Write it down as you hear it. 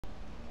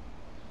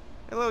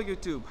Hello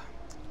YouTube.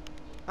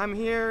 I'm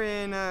here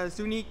in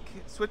Zurich,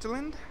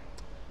 Switzerland.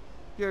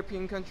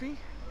 European country.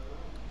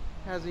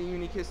 Has a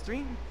unique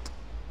history.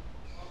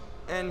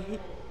 And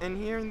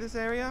here in this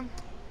area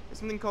is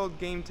something called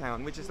Game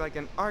Town, which is like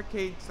an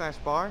arcade slash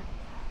bar.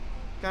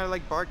 Kind of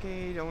like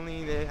Barcade,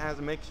 only it has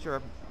a mixture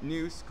of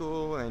new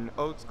school and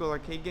old school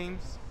arcade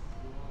games.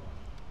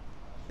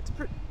 It's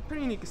a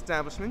pretty unique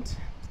establishment,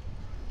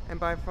 and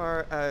by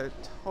far a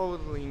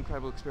totally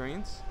incredible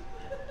experience,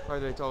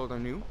 whether it's old or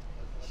new.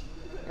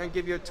 I'm gonna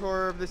give you a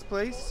tour of this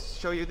place,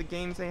 show you the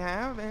games they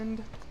have,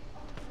 and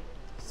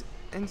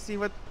see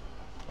what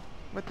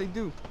they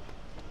do.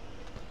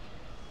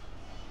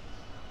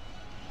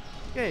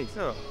 Okay,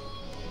 so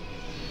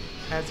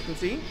as you can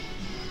see,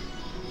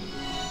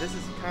 this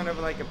is kind of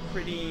like a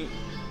pretty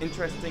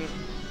interesting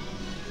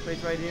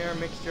place right here, a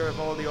mixture of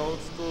all the old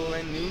school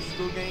and new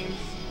school games.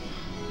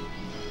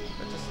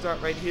 Let's just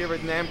start right here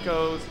with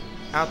Namco's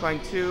Alpine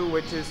 2,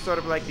 which is sort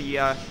of like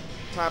the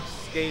top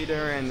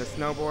skater and the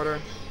snowboarder.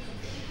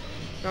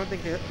 Don't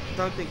think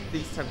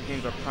these types of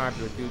games are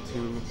popular due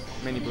to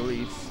many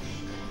beliefs.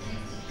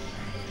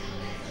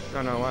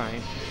 Don't know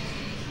why.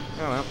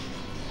 Oh well.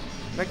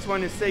 Next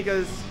one is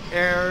Sega's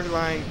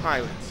Airline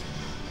Pilot.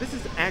 This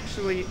is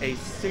actually a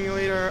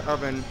simulator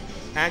of an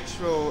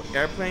actual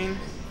airplane.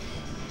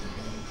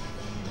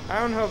 I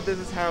don't know if this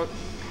is how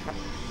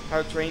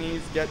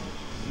trainees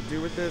do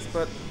with this,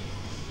 but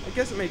I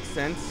guess it makes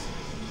sense.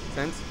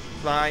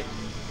 Fly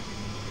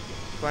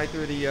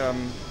through the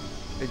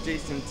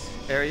adjacent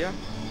area.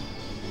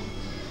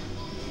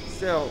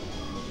 Still,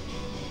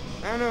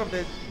 I don't know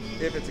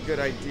if it's a good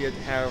idea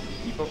to have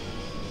people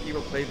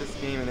play this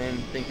game and then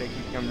think they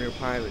can become real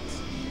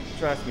pilots.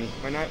 Trust me,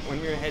 when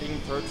we were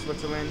heading towards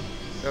Switzerland,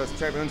 there was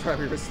turbulence while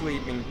we were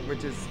sleeping,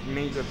 which is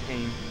major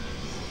pain.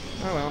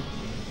 Oh well,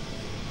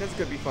 this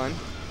could be fun.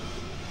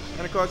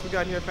 And of course we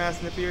got here Fast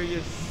and the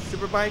Furious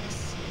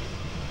Superbikes.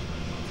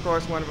 Of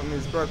course one of them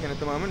is broken at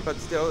the moment, but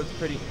still it's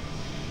pretty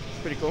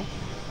cool.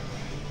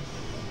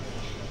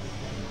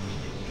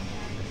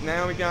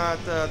 Now we got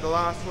the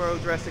Lost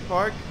World Jurassic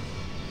Park.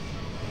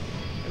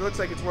 It looks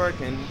like it's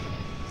working.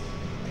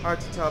 Hard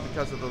to tell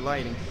because of the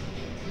lighting.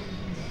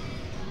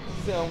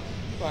 Still,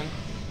 fun.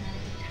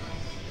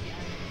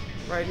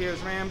 Right here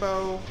is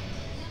Rambo.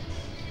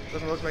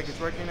 Doesn't look like it's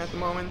working at the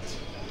moment.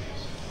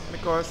 And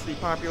of course the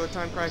popular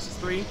Time Crisis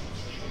 3.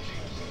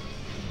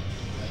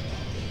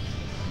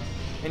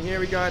 And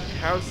here we got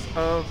House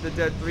of the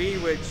Dead 3,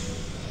 which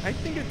I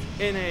think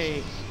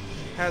it's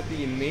has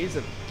the Maze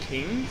of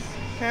Kings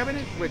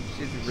cabinet, which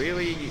is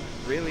really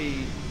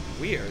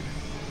weird.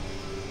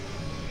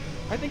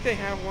 I think they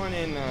have one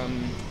in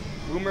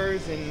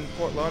Boomers in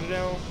Fort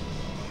Lauderdale,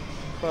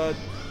 but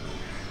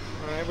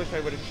I wish I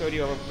would have showed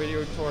you a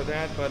video tour of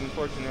that, but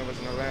unfortunately I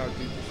wasn't allowed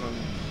due to some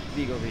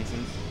legal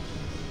reasons.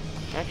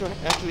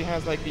 Actually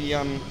has like the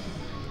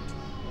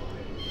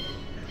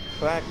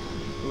black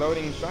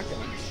loading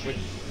shotguns, which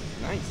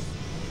is nice.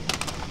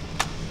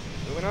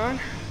 Moving on.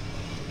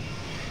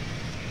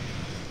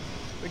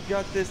 We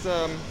got this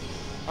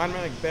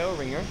automatic bell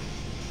ringer.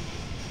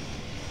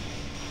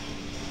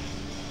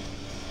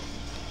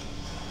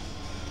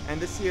 And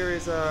this here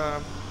is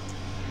a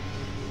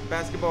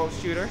basketball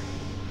shooter.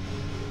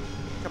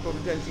 A couple of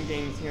redemption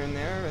games here and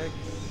there.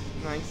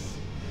 It's nice.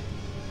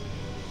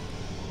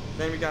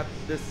 Then we got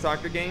this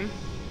soccer game.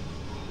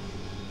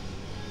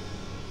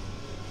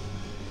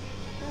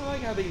 I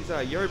like how these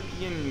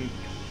European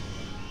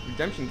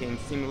redemption games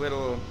seem a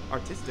little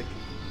artistic.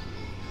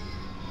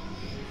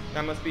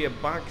 That must be a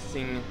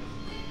boxing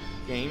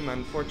game.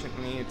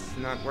 Unfortunately, it's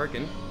not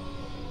working.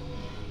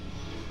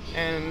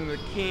 And the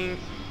King,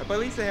 but at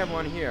least they have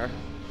one here.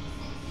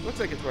 Looks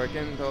like it's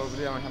working, though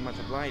they don't have much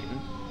of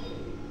lighting.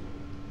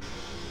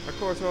 Of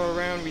course, all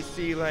around we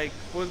see like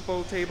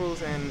football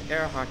tables and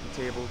air hockey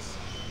tables.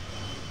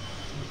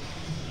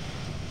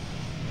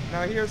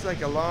 Now here's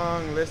like a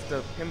long list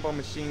of pinball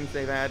machines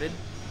they've added.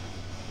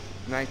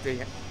 Nice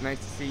to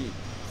see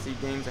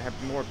games that have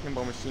more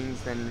pinball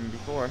machines than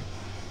before.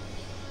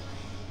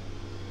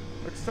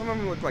 But some of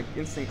them look like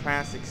instant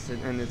classics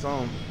in its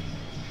own.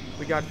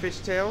 We got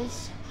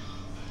Fishtails.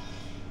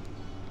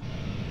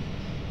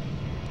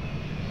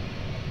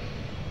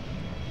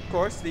 Of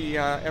course, the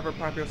ever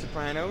popular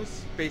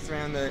Sopranos, based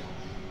around the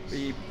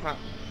pop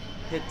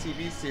hit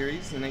TV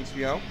series in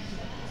HBO.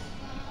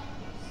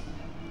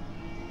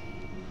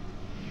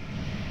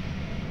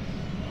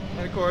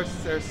 And of course,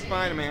 there's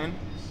Spider-Man.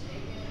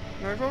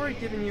 Now, I've already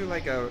given you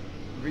like a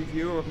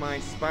review of my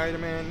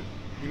Spider-Man,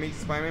 the Amazing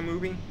Spider-Man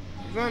movie.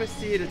 If you want to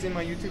see it, it's in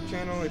my YouTube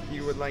channel if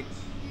you would like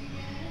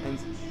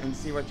and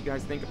see what you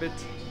guys think of it.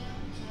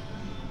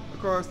 Of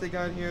course, they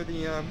got here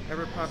the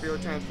ever popular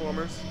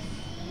Transformers.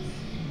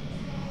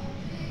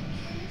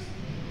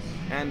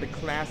 And the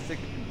classic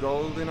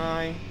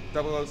GoldenEye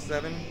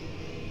 007.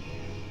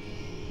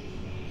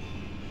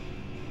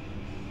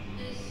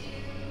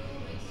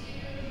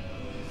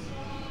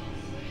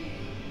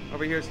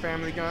 Over here's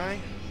Family Guy.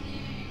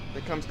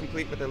 That comes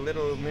complete with a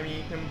little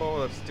mini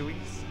pinball of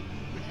Stewie's.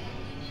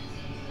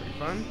 Pretty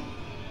fun.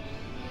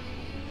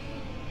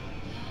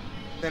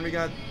 Then we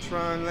got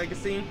Tron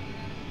Legacy.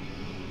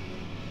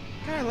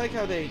 Kind of like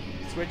how they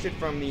switch it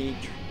from the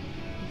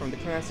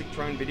classic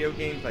Tron video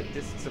games, like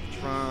Discs of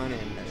Tron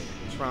and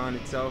Tron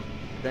itself,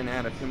 then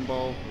add a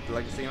pinball with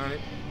Legacy on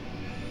it.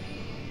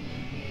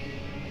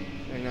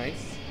 Very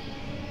nice.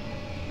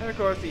 And of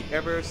course, the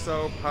ever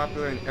so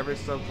popular and ever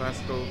so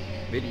classical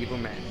Medieval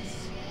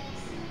Madness.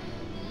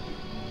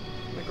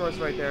 And of course,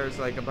 right there is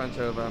like a bunch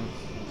of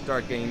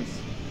dart games.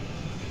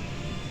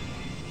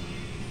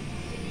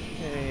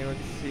 Okay,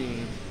 let's see.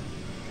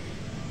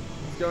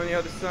 Let's go on the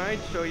other side,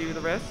 show you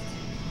the rest.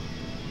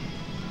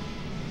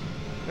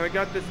 Now we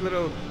got this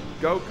little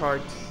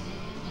go-kart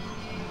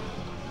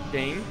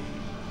game.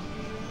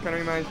 Kind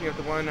of reminds me of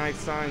the one I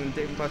saw in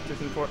Dave & Buster's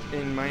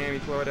in Miami,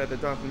 Florida at the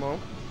Dolphin Mall.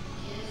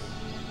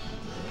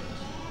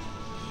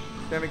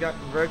 Then we got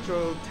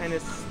Virtual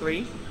Tennis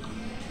 3.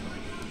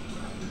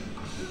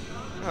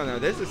 Oh no,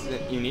 this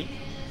is unique.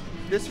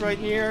 This right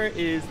here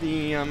is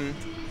the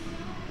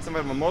some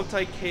of a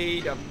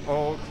multi-cade of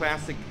all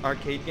classic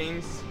arcade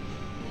games.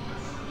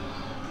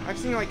 I've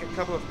seen like a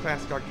couple of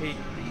classic arcade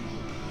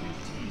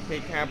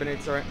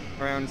cabinets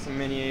around so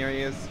many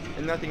areas,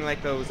 and nothing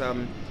like those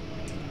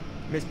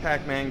Miss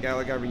Pac-Man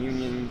Galaga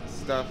Reunion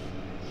stuff.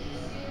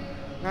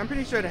 Now, I'm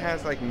pretty sure it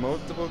has like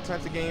multiple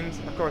types of games.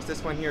 Of course,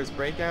 this one here is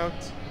Breakout.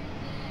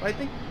 But I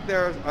think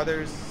there are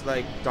others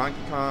like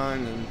Donkey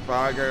Kong and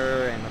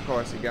Frogger, and of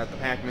course you got the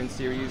Pac-Man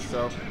series.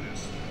 So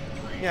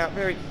yeah,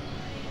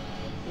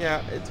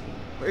 it's,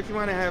 if you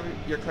want to have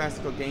your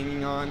classical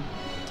gaming on,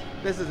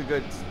 this is a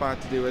good spot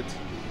to do it.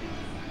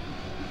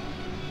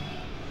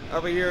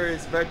 Over here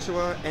is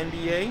Virtua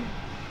NBA,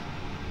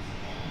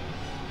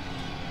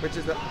 which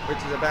is a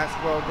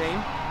basketball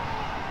game.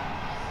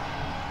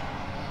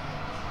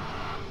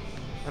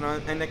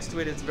 And next to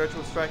it is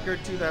Virtual Striker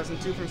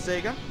 2002 from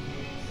Sega.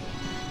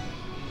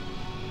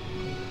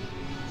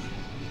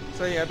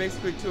 So yeah,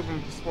 basically two of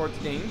them sports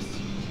games.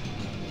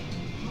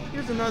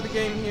 Here's another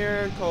game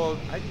here called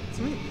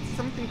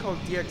something called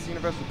DX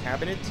Universal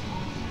Cabinet.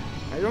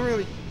 I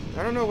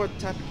don't know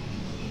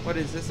what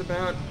is this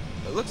about.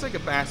 It looks like a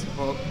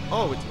basketball.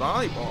 Oh, it's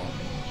volleyball.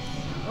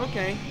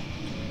 Okay.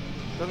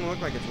 Doesn't look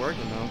like it's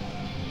working though.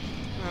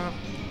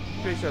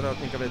 Pretty sure they'll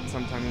think of it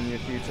sometime in the near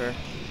future.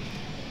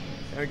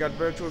 And we got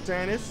Virtual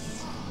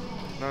Tennis.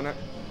 No,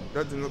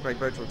 doesn't look like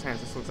Virtual Tennis.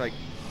 This looks like,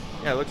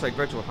 yeah, it looks like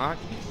Virtual Hockey.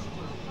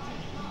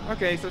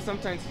 Okay, so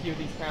sometimes a few of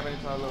these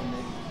cabinets are a little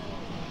mixed.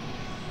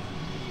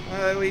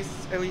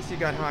 At least you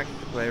got hockey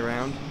to play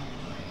around.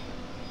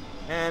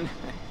 And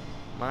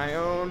my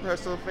own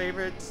personal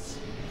favorites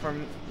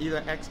from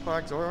either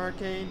Xbox or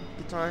arcade,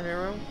 Guitar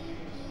Hero.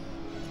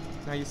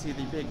 Now you see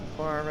the big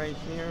bar right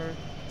here,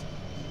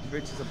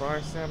 which is a bar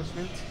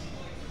establishment.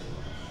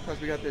 Plus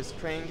we got this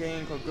crane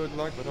game called Good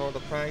Luck with all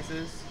the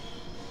prizes,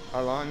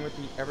 along with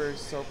the ever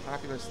so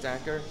popular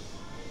Stacker.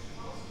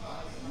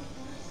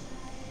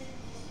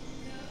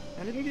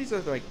 And I think these are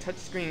like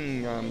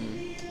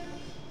touchscreen,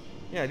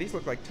 yeah, these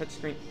look like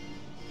touchscreen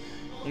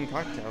in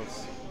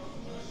cocktails.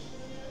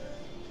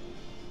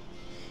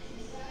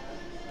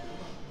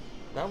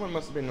 That one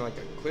must have been like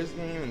a quiz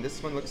game, and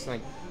this one looks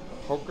like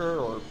poker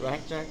or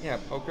blackjack. Yeah,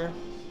 poker.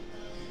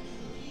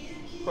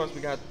 Of course,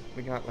 we got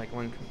like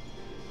one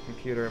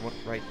computer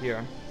right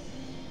here.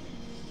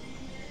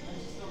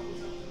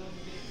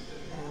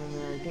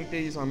 And I think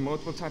these are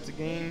multiple types of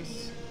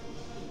games.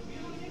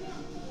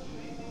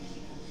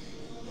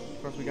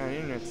 Of course, we got an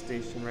internet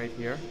station right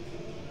here.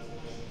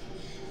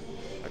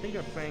 I think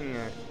I'm playing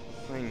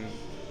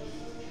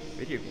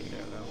video game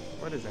there though.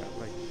 What is that?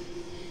 Like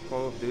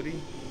Call of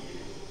Duty?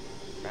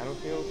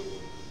 Battlefield?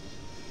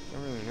 I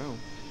don't really know.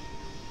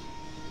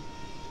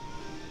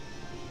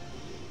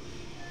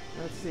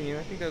 Let's see,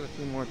 I think there's a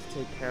few more to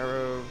take care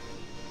of.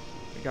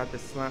 We got the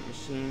slot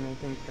machine, I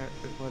think that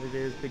is what it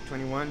is, Big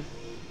 21.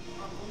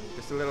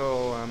 Just a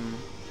little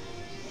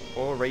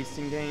oil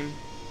racing game.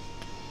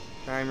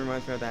 Kind of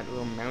reminds me of that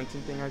little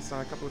mountain thing I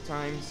saw a couple of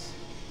times.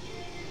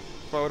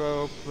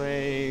 Photo,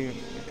 play,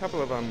 a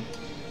couple of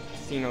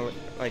casino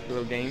like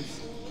little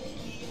games.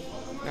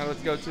 Now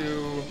let's go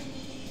to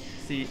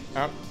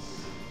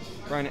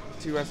run it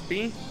to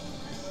USB.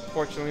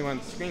 Fortunately, one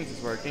of the screens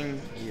is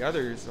working. The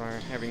others are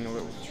having a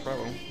little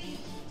trouble.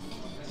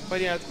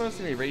 But yeah, it's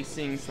mostly a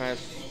racing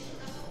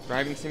 /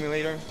 driving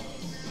simulator.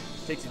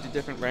 Takes you to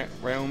different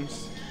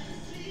realms.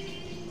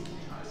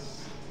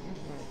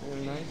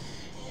 Really nice.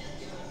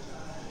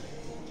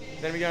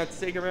 Then we got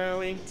Sega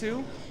Rally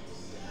 2.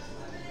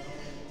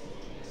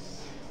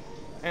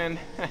 And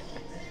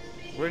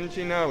wouldn't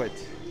you know it,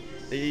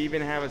 they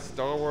even have a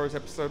Star Wars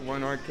Episode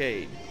 1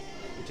 arcade,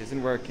 which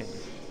isn't working.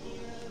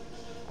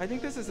 I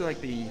think this is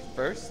like the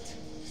first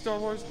Star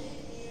Wars,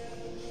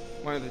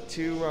 one of the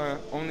two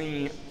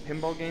only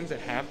pinball games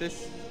that have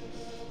this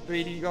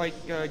 3D like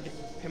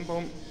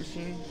pinball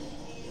machine.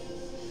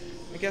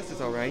 I guess it's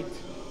alright.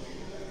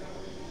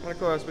 And of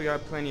course we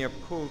got plenty of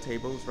pool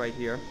tables right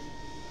here.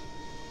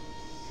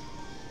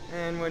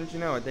 And wouldn't you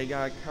know it, they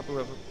got a couple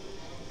of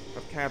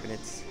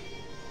cabinets.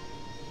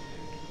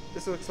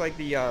 This looks like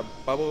the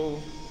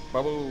bubble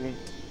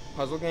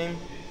puzzle game.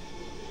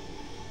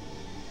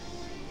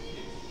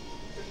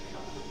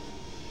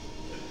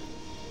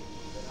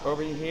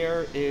 Over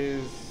here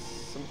is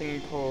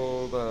something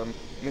called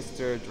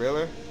Mr.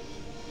 Driller.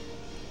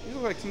 These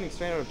look like something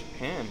straight out of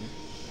Japan,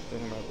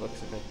 judging by the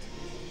looks of it.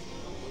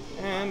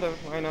 And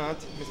why not,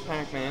 Miss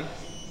Pac-Man.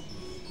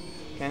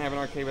 Can't have an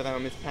arcade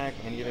without Miss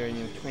Pac-Man, either in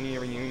your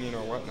 20-year reunion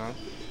or whatnot.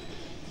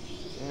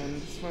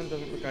 And this one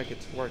doesn't look like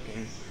it's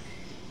working.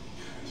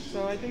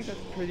 So I think that's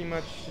pretty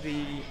much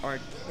the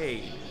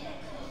arcade.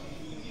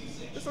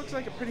 This looks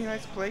like a pretty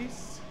nice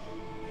place.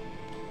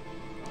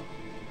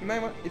 You might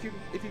want, if you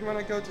want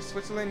to go to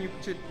Switzerland, you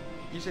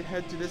should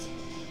head to this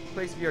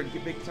place if you're a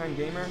big time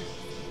gamer.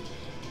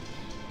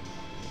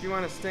 If you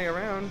want to stay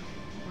around,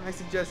 I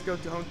suggest go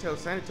to Hotel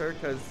Senator,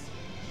 because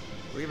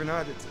believe it or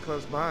not, it's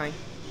close by.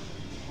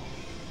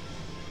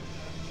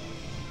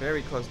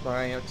 Very close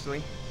by,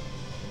 actually.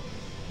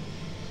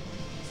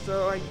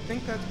 So I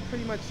think that's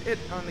pretty much it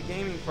on the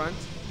gaming front.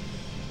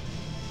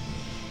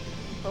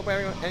 Hope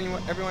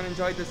everyone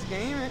enjoyed this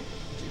game,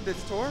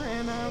 this tour,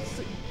 and I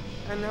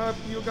hope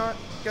you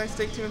guys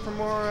stay tuned for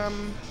more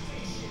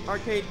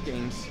arcade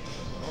games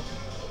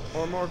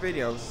or more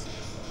videos.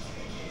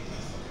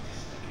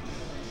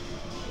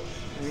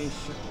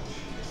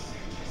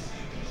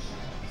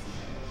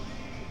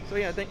 So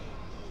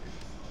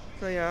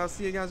yeah, I'll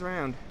see you guys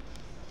around.